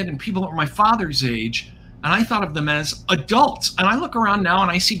a kid and people that were my father's age, and I thought of them as adults. And I look around now and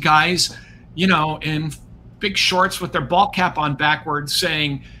I see guys, you know, in big shorts with their ball cap on backwards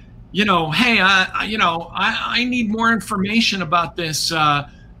saying, you know, hey, I need more information about this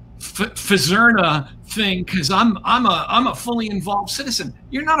Pfizerna thing because I'm a fully involved citizen.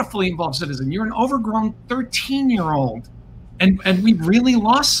 You're not a fully involved citizen. You're an overgrown 13-year-old, and we've really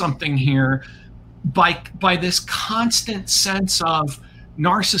lost something here by this constant sense of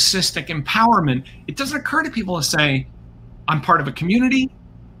narcissistic empowerment. It doesn't occur to people to say, I'm part of a community.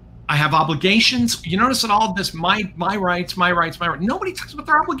 I have obligations. You notice that all of this, my rights. Nobody talks about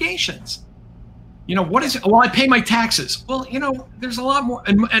their obligations. You know, what is it? Well, I pay my taxes. Well, you know, there's a lot more.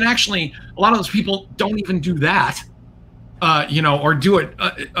 And actually, a lot of those people don't even do that, you know, or do it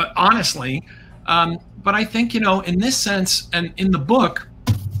honestly. But I think, you know, in this sense, and in the book,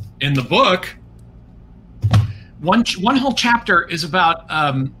 one whole chapter is about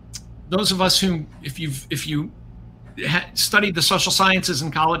those of us who, if you studied the social sciences in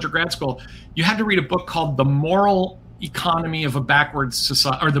college or grad school, you had to read a book called The Moral Economy of a Backwards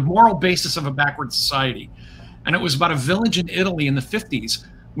Society, or The Moral Basis of a Backward Society. And it was about a village in Italy in the 50s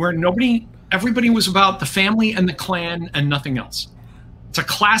where everybody was about the family and the clan and nothing else. It's a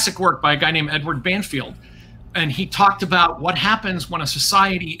classic work by a guy named Edward Banfield. And he talked about what happens when a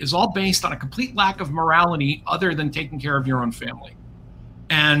society is all based on a complete lack of morality other than taking care of your own family.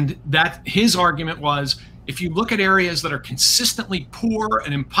 And that his argument was, if you look at areas that are consistently poor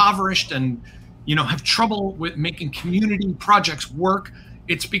and impoverished and, you know, have trouble with making community projects work,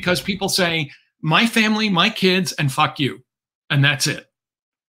 it's because people say, my family, my kids, and fuck you. And that's it.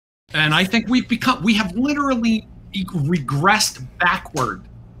 And I think we have literally regressed backward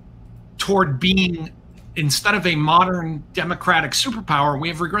toward being, instead of a modern democratic superpower, we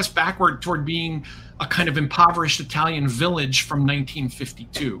have regressed backward toward being a kind of impoverished Italian village from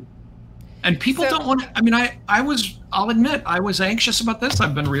 1952. And people don't want to, I mean, I'll admit, I was anxious about this.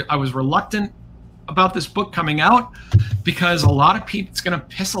 I was reluctant about this book coming out because a lot of people, it's going to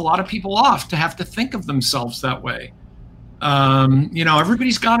piss a lot of people off to have to think of themselves that way. You know,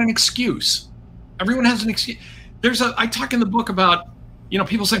 everybody's got an excuse. Everyone has an excuse. I talk in the book about,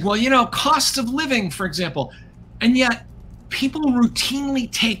 people say, well, costs of living, for example. And yet people routinely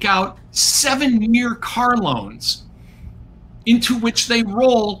take out 7-year car loans into which they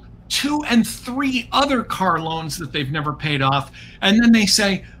roll 2 and 3 other car loans that they've never paid off. And then they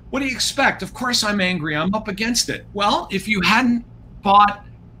say, what do you expect? Of course I'm angry. I'm up against it. Well, if you hadn't bought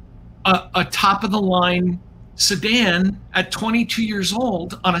a top of the line sedan at 22 years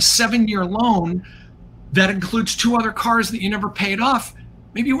old on a 7-year loan that includes 2 other cars that you never paid off,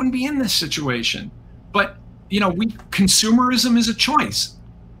 maybe you wouldn't be in this situation. But, consumerism is a choice.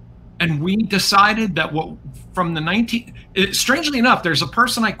 And we decided that strangely enough, there's a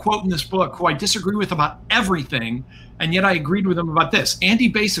person I quote in this book who I disagree with about everything, and yet I agreed with him about this,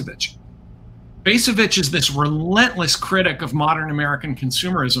 Andy Bacevich. Bacevich is this relentless critic of modern American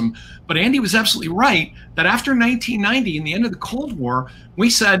consumerism, but Andy was absolutely right that after 1990 and the end of the Cold War, we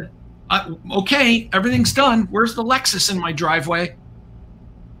said, okay, everything's done. Where's the Lexus in my driveway?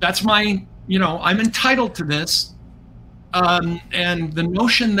 That's my, I'm entitled to this. And the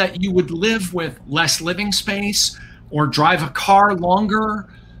notion that you would live with less living space or drive a car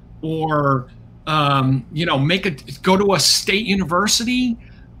longer or, go to a state university,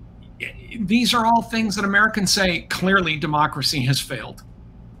 these are all things that Americans say clearly democracy has failed.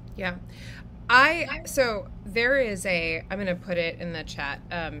 Yeah. So there is I'm going to put it in the chat,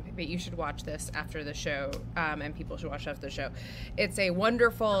 but you should watch this after the show, and people should watch after the show. It's a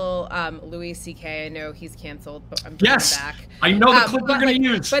wonderful Louis C.K. I know he's canceled, but I'm bringing back. I know the clip they're going to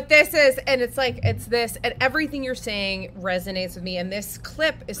use. But this is, and it's this, and everything you're saying resonates with me. And this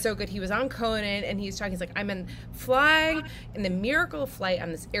clip is so good. He was on Conan, and he's talking. He's like, I'm flying in the miracle of flight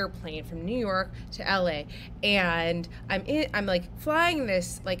on this airplane from New York to L.A. And I'm like flying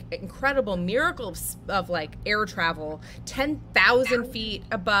this like incredible miracle of like air travel 10,000 feet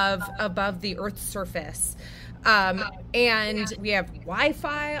above the Earth's surface, and we have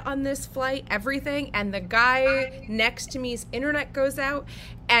Wi-Fi on this flight, everything, and the guy next to me's internet goes out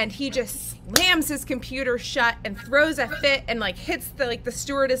and he just slams his computer shut and throws a fit and like hits the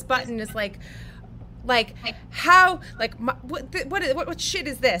stewardess button, is like how, like, what shit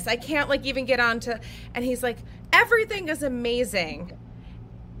is this? I can't like even get on to, and he's like, everything is amazing.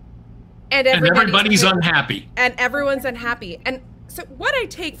 And everybody's unhappy. And everyone's unhappy. And so what I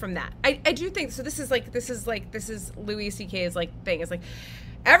take from that, I do think, so this is Louis C.K.'s like thing. It's like,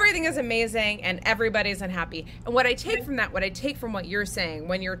 everything is amazing and everybody's unhappy. And what I take from that, what I take from what you're saying,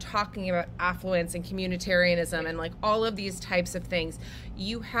 when you're talking about affluence and communitarianism and like all of these types of things,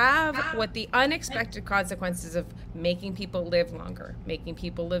 you have what the unexpected consequences of making people live longer, making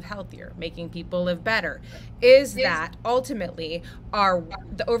people live healthier, making people live better, is that ultimately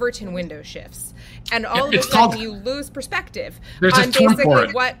the Overton window shifts. And all of a sudden you lose perspective on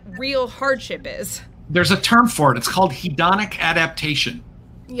basically what real hardship is. There's a term for it. It's called hedonic adaptation.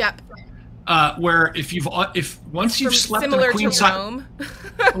 Yep. Where once you've slept in a queen size,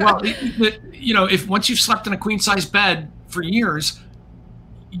 if once you've slept in a queen size bed for years,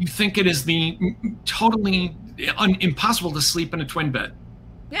 you think it is totally impossible to sleep in a twin bed.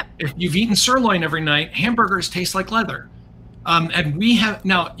 Yep. If you've eaten sirloin every night, hamburgers taste like leather. And we have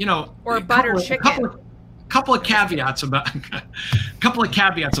now, or butter chicken. Couple of caveats about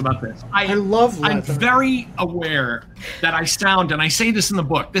this. I love leather. I'm very aware that I sound, and I say this in the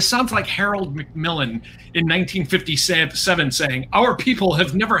book, this sounds like Harold Macmillan in 1957 saying, our people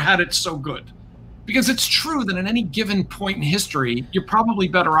have never had it so good. Because it's true that at any given point in history, you're probably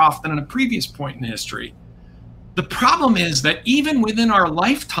better off than at a previous point in history. The problem is that even within our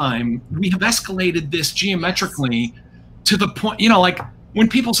lifetime, we have escalated this geometrically to the point, when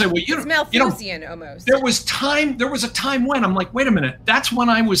people say, well, it's Malthusian almost. There was a time when I'm like, wait a minute, that's when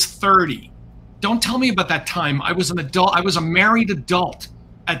I was 30. Don't tell me about that time. I was an adult. I was a married adult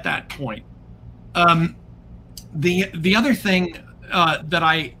at that point. The other thing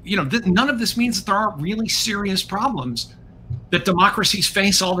that none of this means that there aren't really serious problems that democracies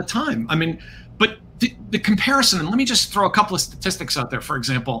face all the time. I mean, but the comparison, and let me just throw a couple of statistics out there. For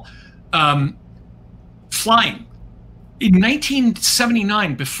example, flying. In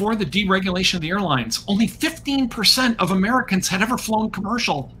 1979, before the deregulation of the airlines, only 15% of Americans had ever flown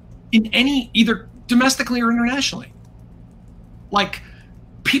commercial in either domestically or internationally. Like,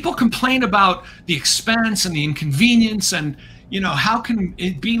 people complain about the expense and the inconvenience and, how can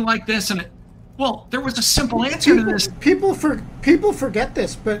it be like this? And there was a simple answer to this. People forget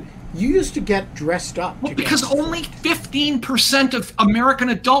this, but you used to get dressed up. Well, because only 15% of American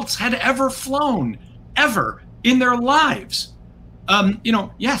adults had ever flown, ever. In their lives.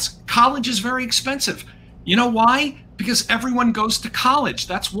 Yes, college is very expensive. You know why? because everyone goes to college.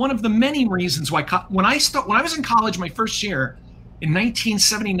 That's one of the many reasons why when I was in college my first year in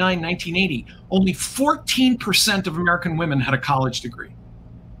 1979, 1980, only 14% of American women had a college degree.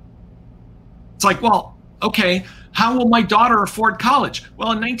 It's like, well, okay, how will my daughter afford college?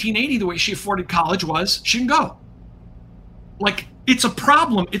 Well, in 1980, the way she afforded college was she didn't go. Like, it's a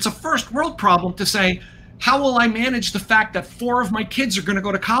problem. It's a first world problem to say, how will I manage the fact that 4 of my kids are going to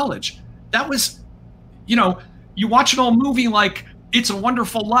go to college? That was, you watch an old movie like It's a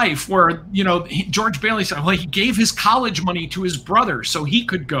Wonderful Life where, George Bailey said, well, he gave his college money to his brother so he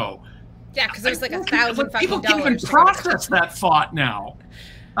could go. Yeah, because there's like $1,000 people can't even process that thought now.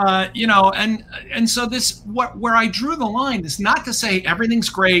 And so where I drew the line is not to say everything's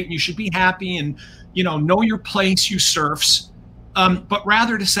great and you should be happy and, know your place, you serfs, but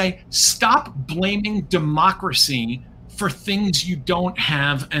rather to say, stop blaming democracy for things you don't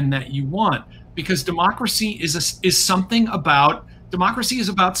have and that you want, because democracy is something about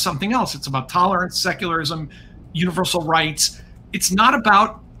something else. It's about tolerance, secularism, universal rights. It's not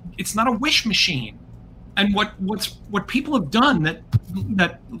a wish machine. And what people have done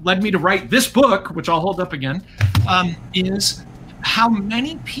that led me to write this book, which I'll hold up again, is how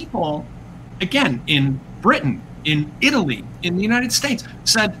many people, again, in Britain, in Italy, in the United States,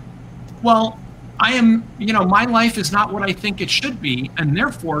 said, well, my life is not what I think it should be, and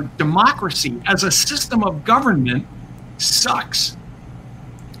therefore democracy as a system of government sucks.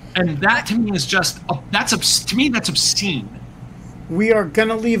 And that to me is that's obscene. We are going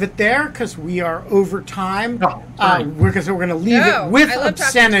to leave it there because we are over time. We're going to leave it with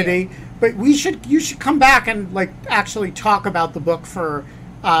obscenity. But you should come back and actually talk about the book for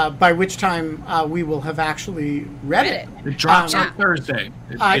by which time we will have actually read it. It drops on Thursday.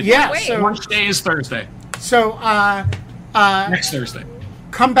 So launch day is Thursday. So next Thursday.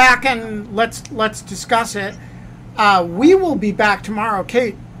 Come back and let's discuss it. We will be back tomorrow.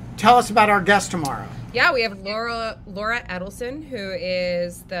 Kate, tell us about our guest tomorrow. Yeah, we have Laura Edelson, who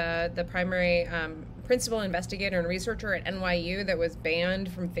is the primary principal investigator and researcher at NYU that was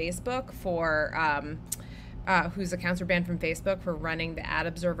banned from Facebook for, whose accounts were banned from Facebook for running the Ad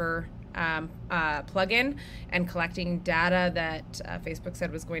Observer plugin and collecting data that Facebook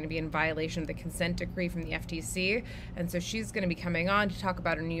said was going to be in violation of the consent decree from the FTC. And so she's going to be coming on to talk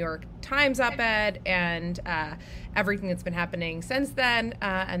about her New York Times op-ed and everything that's been happening since then.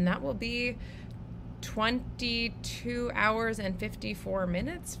 And that will be 22 hours and 54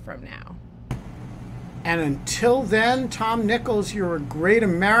 minutes from now. And until then, Tom Nichols, you're a great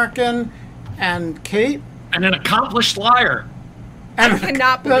American, and Kate, and an accomplished liar. I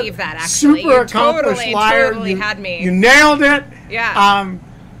cannot believe that, actually. Super accomplished liar. Totally had me. You nailed it. Yeah.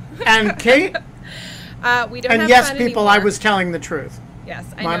 And Kate? We don't and have yes, fun people, anymore. I was telling the truth. Yes,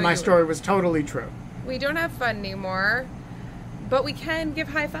 I know. My story was totally true. We don't have fun anymore, but we can give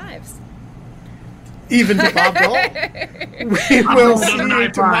high fives. Even to Bob Dole. We will see you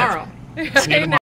tomorrow. See you tomorrow.